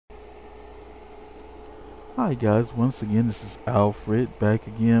Hi guys, once again this is Alfred back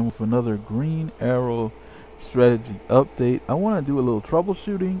again with another green arrow strategy update. I want to do a little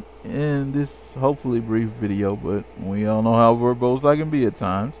troubleshooting in this hopefully brief video, but we all know how verbose I can be at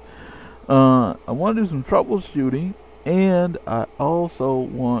times. I want to do some troubleshooting, and I also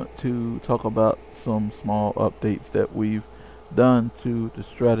want to talk about some small updates that we've done to the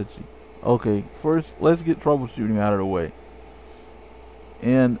strategy. Okay, first let's get troubleshooting out of the way.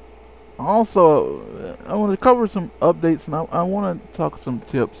 And also, I want to cover some updates, and I want to talk some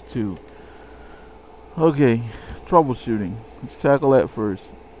tips too. Okay, troubleshooting. Let's tackle that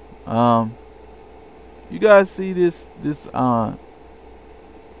first. You guys see this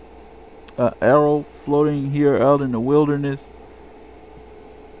arrow floating here out in the wilderness?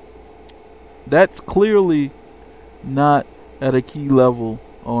 That's clearly not at a key level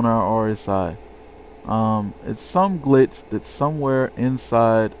on our RSI. It's some glitch that's somewhere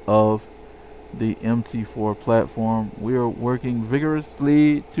inside of the MT4 platform. We are working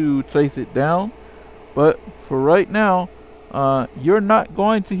vigorously to trace it down, but for right now, you're not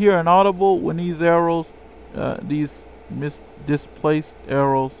going to hear an audible when these arrows, these displaced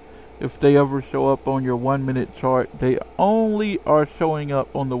arrows, if they ever show up on your 1 minute chart. They only are showing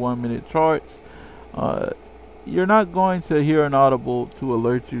up on the 1 minute charts. You're not going to hear an audible to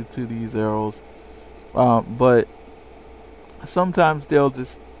alert you to these arrows, but sometimes they'll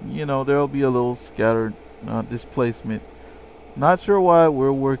just, there'll be a little scattered displacement. Not sure why.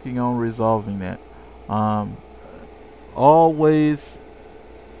 We're working on resolving that. Always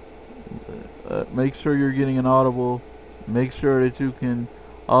make sure you're getting an audible. Make sure that you can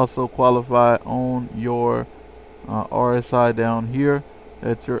also qualify on your RSI down here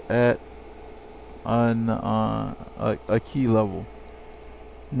that you're at on a key level.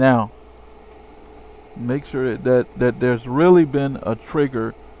 Now, make sure that there's really been a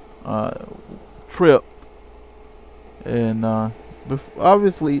trigger trip, and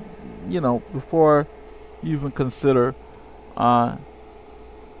obviously, before you even consider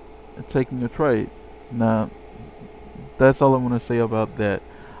taking a trade. Now, that's all I'm going to say about that.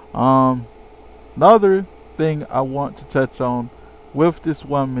 Another thing I want to touch on with this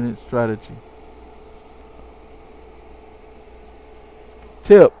 1 minute strategy.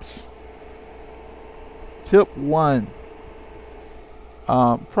 Tips. Tip 1.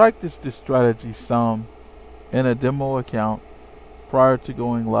 Practice this strategy some in a demo account prior to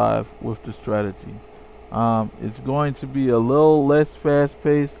going live with the strategy. It's going to be a little less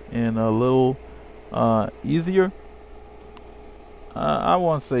fast-paced and a little easier. I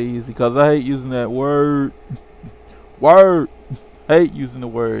won't say easy because I hate using that word. Hate using the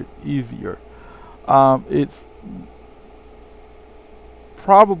word easier. It's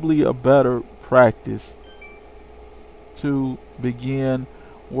probably a better practice to begin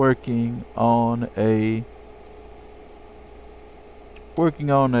working on a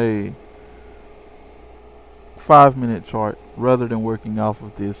 5 minute chart rather than working off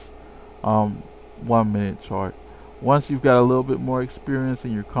of this 1 minute chart. Once you've got a little bit more experience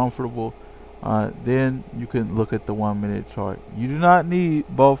and you're comfortable, then you can look at the 1 minute chart. You do not need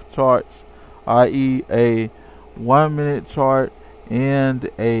both charts, i.e. a 1 minute chart and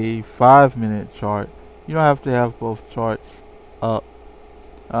a 5 minute chart. You don't have to have both charts up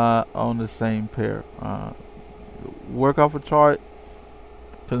on the same pair. Work off a chart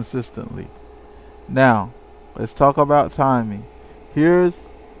consistently. Now, let's talk about timing. Here's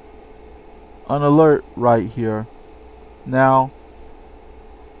an alert right here. Now,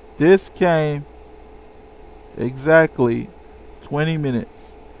 this came exactly 20 minutes.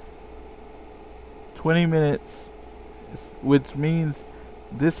 20 minutes, which means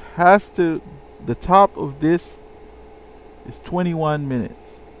this has to, the top of this is 21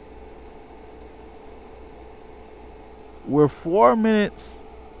 minutes. We're 4 minutes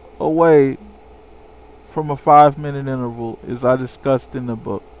away from a 5 minute interval, as I discussed in the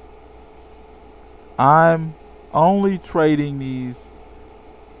book. I'm only trading these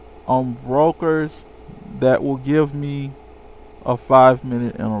on brokers that will give me a 5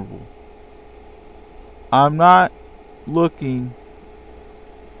 minute interval. I'm not looking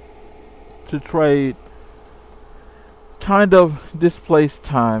to trade kind of displaced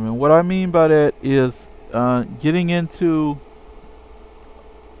time, and what I mean by that is getting into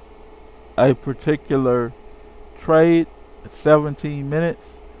a particular trade at 17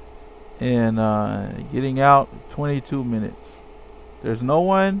 minutes and getting out 22 minutes. There's no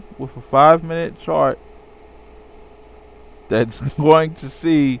one with a 5 minute chart that's going to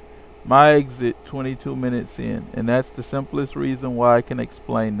see my exit 22 minutes in, and that's the simplest reason why I can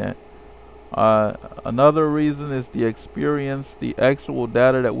explain that. Another reason is the experience, the actual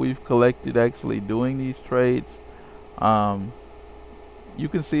data that we've collected actually doing these trades. You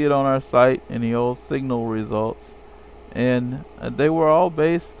can see it on our site in the old signal results, and they were all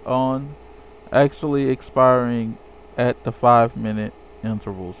based on actually expiring at the 5-minute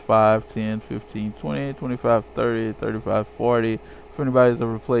intervals: 5, 10, 15, 20, 25, 30, 35, 40. If anybody's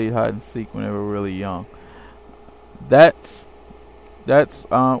ever played hide and seek when they were really young, that's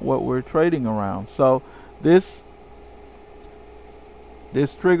what we're trading around. So this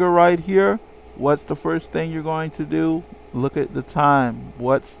trigger right here, what's the first thing you're going to do? Look at the time.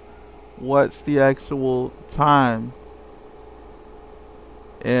 What's the actual time?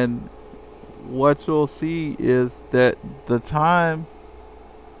 And what you'll see is that the time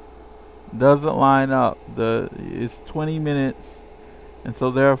doesn't line up. It's 20 minutes, and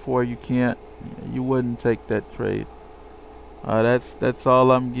so therefore you wouldn't take that trade. That's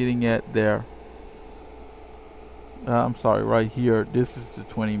all I'm getting at there. I'm sorry, right here. This is the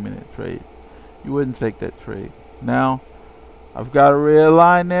 20-minute trade. You wouldn't take that trade. Now, I've got a red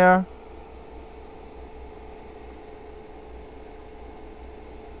line there.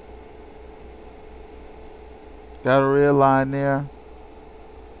 Got a red line there.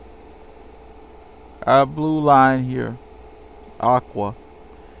 Got a blue line here. Aqua.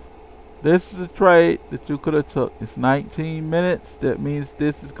 This is a trade that you could have took. It's 19 minutes. That means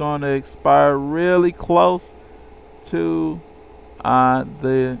this is going to expire really close to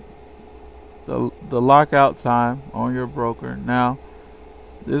the lockout time on your broker. Now,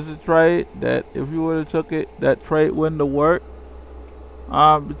 this is a trade that if you would have took it, that trade wouldn't have worked.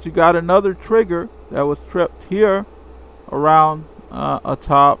 But you got another trigger that was tripped here around a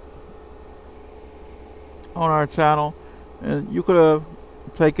top on our channel, and you could have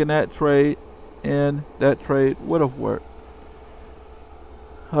taken that trade, and that trade would have worked.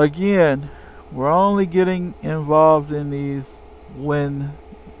 Again, we're only getting involved in these when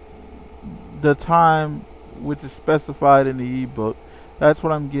the time which is specified in the ebook. That's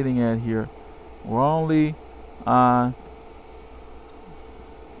what I'm getting at here. We're only trying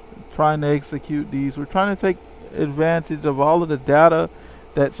to execute these. We're trying to take advantage of all of the data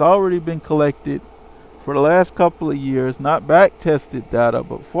that's already been collected for the last couple of years, not back tested data,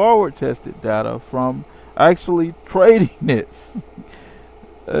 but forward tested data from actually trading this.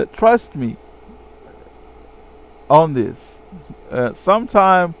 Trust me on this.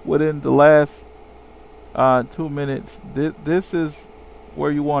 Sometime within the last 2 minutes, this is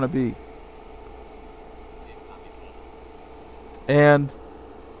where you want to be. And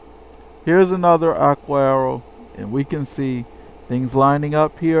here's another aqua arrow, and we can see things lining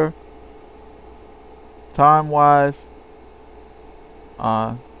up here. Time wise,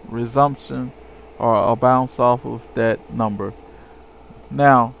 resumption or a bounce off of that number.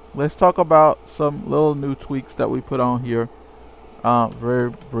 Now let's talk about some little new tweaks that we put on here very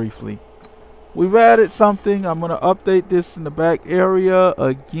briefly. We've added something. I'm going to update this in the back area.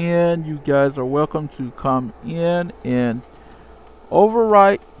 Again, you guys are welcome to come in and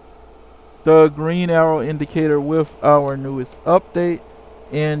overwrite the green arrow indicator with our newest update,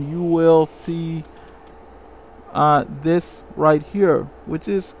 and you will see this right here, which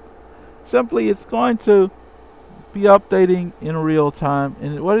is simply, it's going to be updating in real time.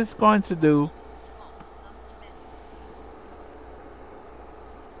 And what it's going to do,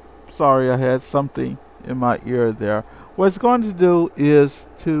 sorry, I had something in my ear there. What it's going to do is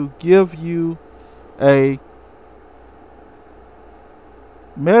to give you a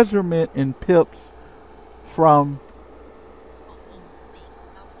measurement in pips from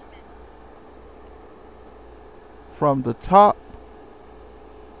the top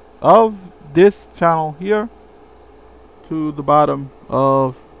of this channel here to the bottom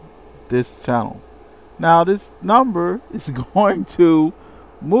of this channel. Now this number is going to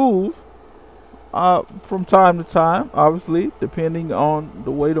move from time to time, obviously depending on the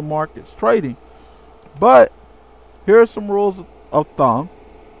way the market's trading, but here are some rules of thumb.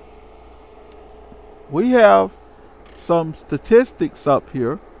 We have some statistics up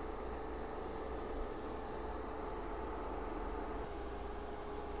here.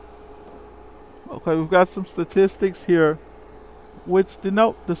 Okay, we've got some statistics here which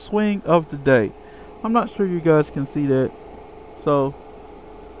denote the swing of the day. I'm not sure you guys can see that, so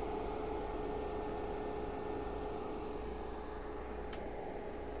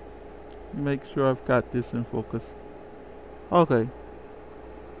make sure I've got this in focus. Okay,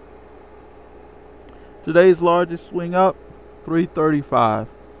 today's largest swing up, 335.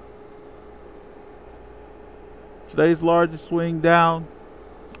 Today's largest swing down,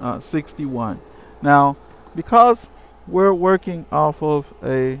 61. Now, because we're working off of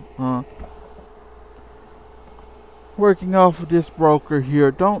a working off of this broker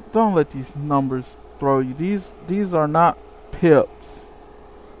here. Don't let these numbers throw you. These are not pips.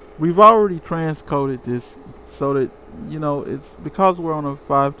 We've already transcoded this so that, you know, it's because we're on a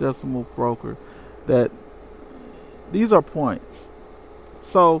 5 decimal broker that these are points.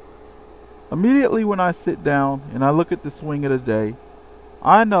 So immediately when I sit down and I look at the swing of the day,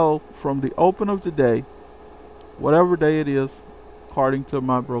 I know from the open of the day, whatever day it is, according to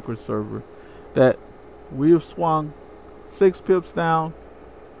my broker server, that we have swung 6 pips down.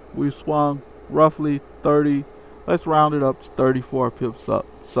 We've swung roughly 30, let's round it up to 34 pips up.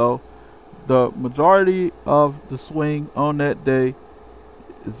 So the majority of the swing on that day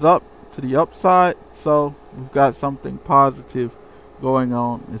is up to the upside. So we've got something positive going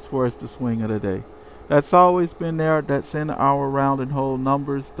on as far as the swing of the day. That's always been there. That's in our round and hold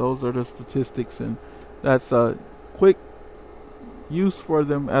numbers. Those are the statistics, and that's a quick use for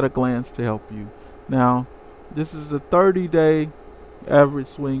them at a glance to help you. Now, this is a 30-day average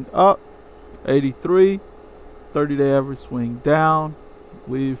swing up, 83. 30-day average swing down,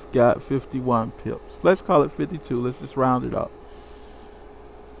 we've got 51 pips. Let's call it 52. Let's just round it up.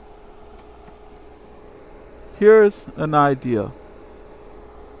 Here's an idea.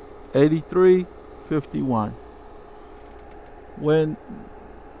 83, 51. When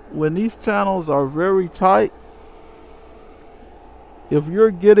these channels are very tight, if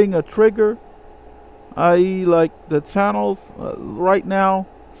you're getting a trigger, i.e. like the channels right now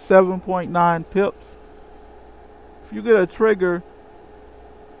 7.9 pips, if you get a trigger,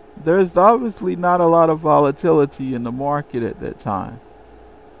 there's obviously not a lot of volatility in the market at that time.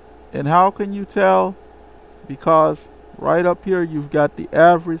 And how can you tell? Because right up here you've got the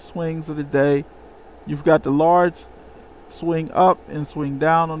average swings of the day, you've got the large swing up and swing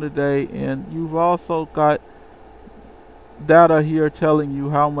down on the day, and you've also got data here telling you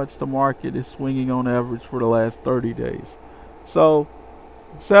how much the market is swinging on average for the last 30 days. So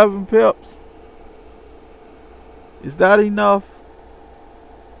 7 pips, is that enough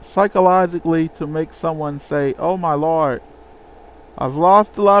psychologically to make someone say, oh my lord, I've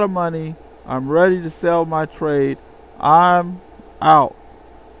lost a lot of money, I'm ready to sell my trade, I'm out?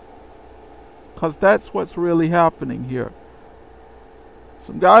 Because that's what's really happening here.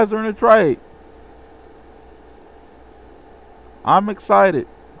 Some guys are in a trade. I'm excited.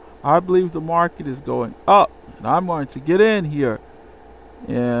 I believe the market is going up, and I'm going to get in here,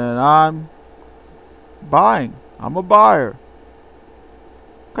 and I'm buying. I'm a buyer.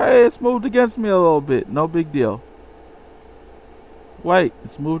 Okay, it's moved against me a little bit. No big deal. Wait,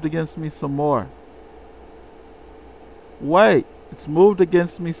 it's moved against me some more. Wait, it's moved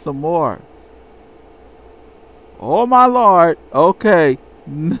against me some more. Oh my lord. Okay,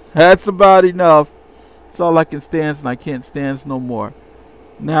 that's about enough. That's all I can stand, and I can't stand no more.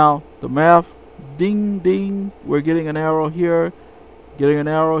 Now, the math, ding ding, we're getting an arrow here, getting an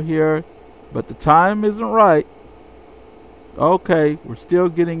arrow here, but the time isn't right. Okay, we're still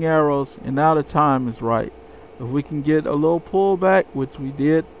getting arrows, and now the time is right. If we can get a little pullback, which we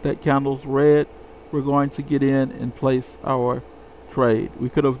did, that candle's red, we're going to get in and place our trade. We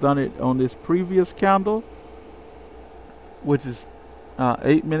could have done it on this previous candle, which is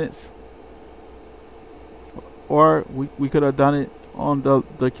 8 minutes, or we could have done it on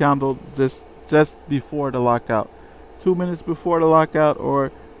the candle just before the lockout, 2 minutes before the lockout,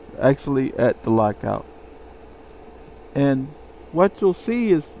 or actually at the lockout. And what you'll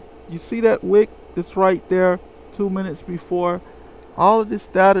see is, you see that wick that's right there 2 minutes before. All of this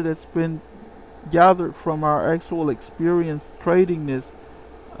data that's been gathered from our actual experience trading this,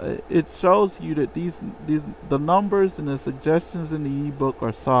 it shows you that the numbers and the suggestions in the ebook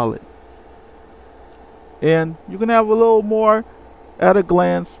are solid. And you can have a little more at a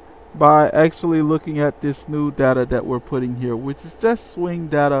glance by actually looking at this new data that we're putting here, which is just swing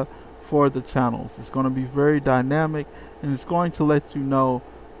data for the channels. It's going to be very dynamic, and it's going to let you know,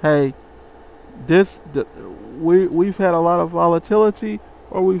 hey, we've had a lot of volatility,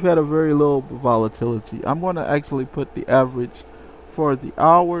 or we've had a very little volatility. I'm going to actually put the average for the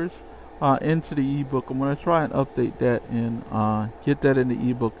hours into the ebook. I'm going to try and update that and get that in the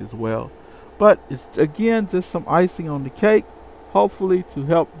ebook as well. But it's, again, just some icing on the cake, hopefully to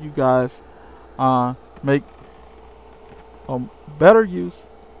help you guys make better use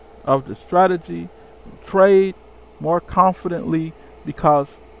of the strategy, trade more confidently, because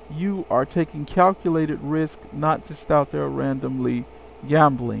you are taking calculated risk, not just out there randomly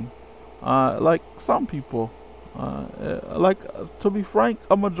gambling like some people, to be frank,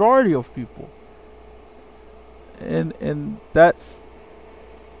 a majority of people. And that's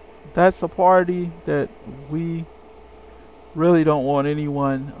a party that we really don't want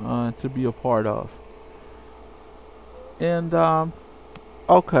anyone to be a part of. And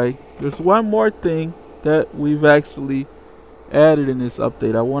okay, there's one more thing that we've actually added in this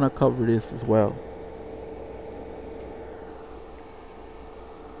update. I want to cover this as well.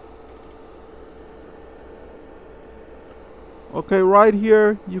 Okay, right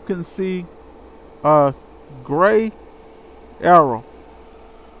here you can see a gray arrow.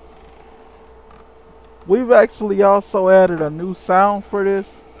 We've actually also added a new sound for this.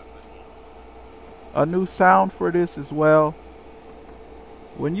 As well.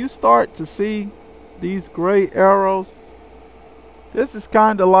 When you start to see these gray arrows, this is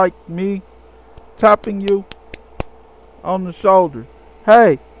kind of like me tapping you on the shoulder.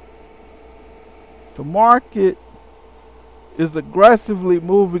 Hey, the market is aggressively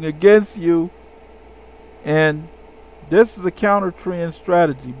moving against you, and this is a counter trend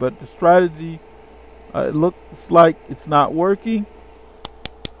strategy, but the strategy it looks like it's not working.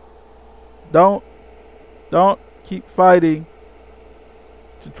 Don't keep fighting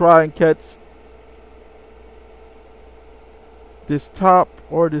to try and catch this top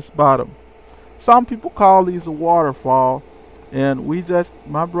or this bottom. Some people call these a waterfall, and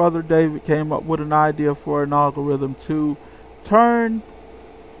my brother David came up with an idea for an algorithm to turn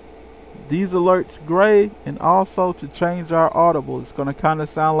these alerts gray and also to change our audible. It's going to kind of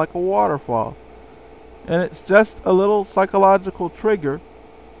sound like a waterfall, and it's just a little psychological trigger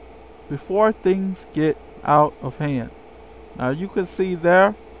before things get out of hand. Now you can see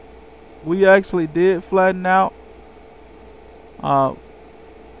there we actually did flatten out.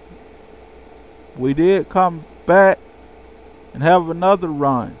 We did come back and have another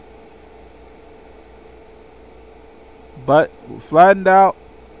run, but we flattened out.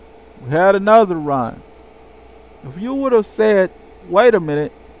 We had another run. If you would have said, wait a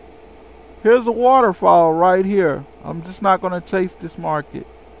minute, here's a waterfall right here, I'm just not going to chase this market,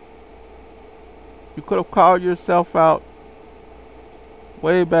 you could have called yourself out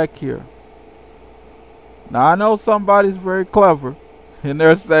way back here. Now I know somebody's very clever and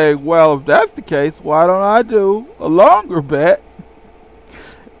they're saying, well, if that's the case, why don't I do a longer bet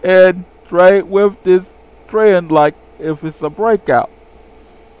and trade with this trend like if it's a breakout?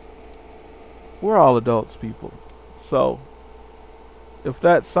 We're all adults, people. So if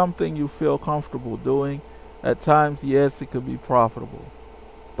that's something you feel comfortable doing, at times, yes, it could be profitable.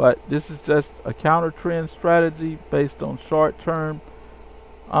 But this is just a counter trend strategy based on short-term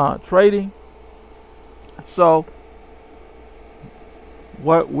trading. So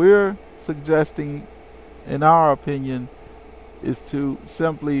what we're suggesting, in our opinion, is to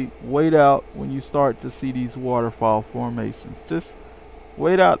simply wait out when you start to see these waterfall formations. Just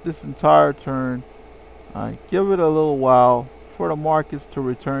wait out this entire turn. Give it a little while for the markets to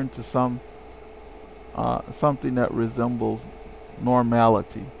return to something that resembles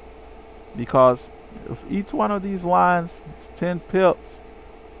normality. Because if each one of these lines is 10 pips,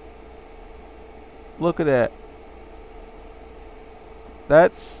 look at that.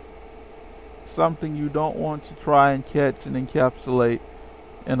 That's something you don't want to try and catch and encapsulate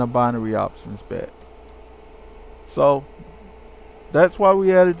in a binary options bet. So that's why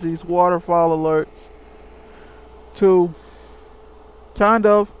we added these waterfall alerts, to kind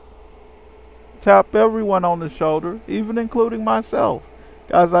of tap everyone on the shoulder, even including myself.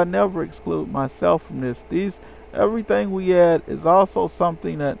 Guys, I never exclude myself from this. Everything we add is also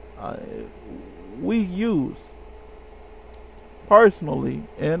something that we use personally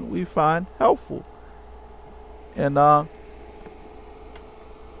and we find helpful. And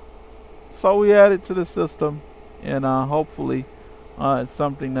so we add it to the system, and hopefully it's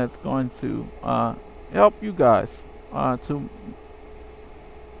something that's going to help you guys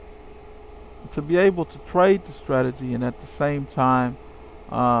to be able to trade the strategy, and at the same time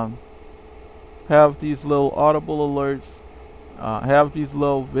have these little audible alerts, have these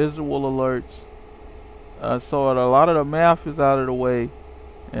little visual alerts, so that a lot of the math is out of the way,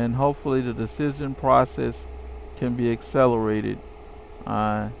 and hopefully the decision process can be accelerated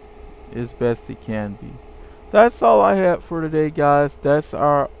as best it can be. That's all I had for today, guys. That's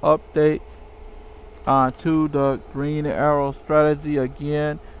our update to the green arrow strategy.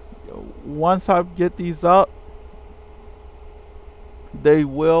 Again, once I get these up, they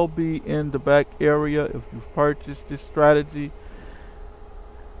will be in the back area. If you've purchased this strategy,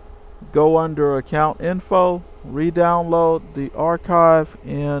 go under account info, re-download the archive,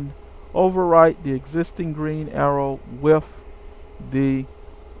 and overwrite the existing green arrow with the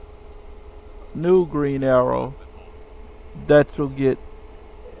new green arrow that you'll get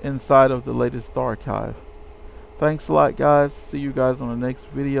inside of the latest archive. Thanks a lot, guys. See you guys on the next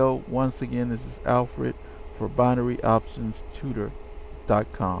video. Once again, this is Alfred for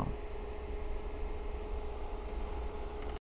BinaryOptionsTutor.com.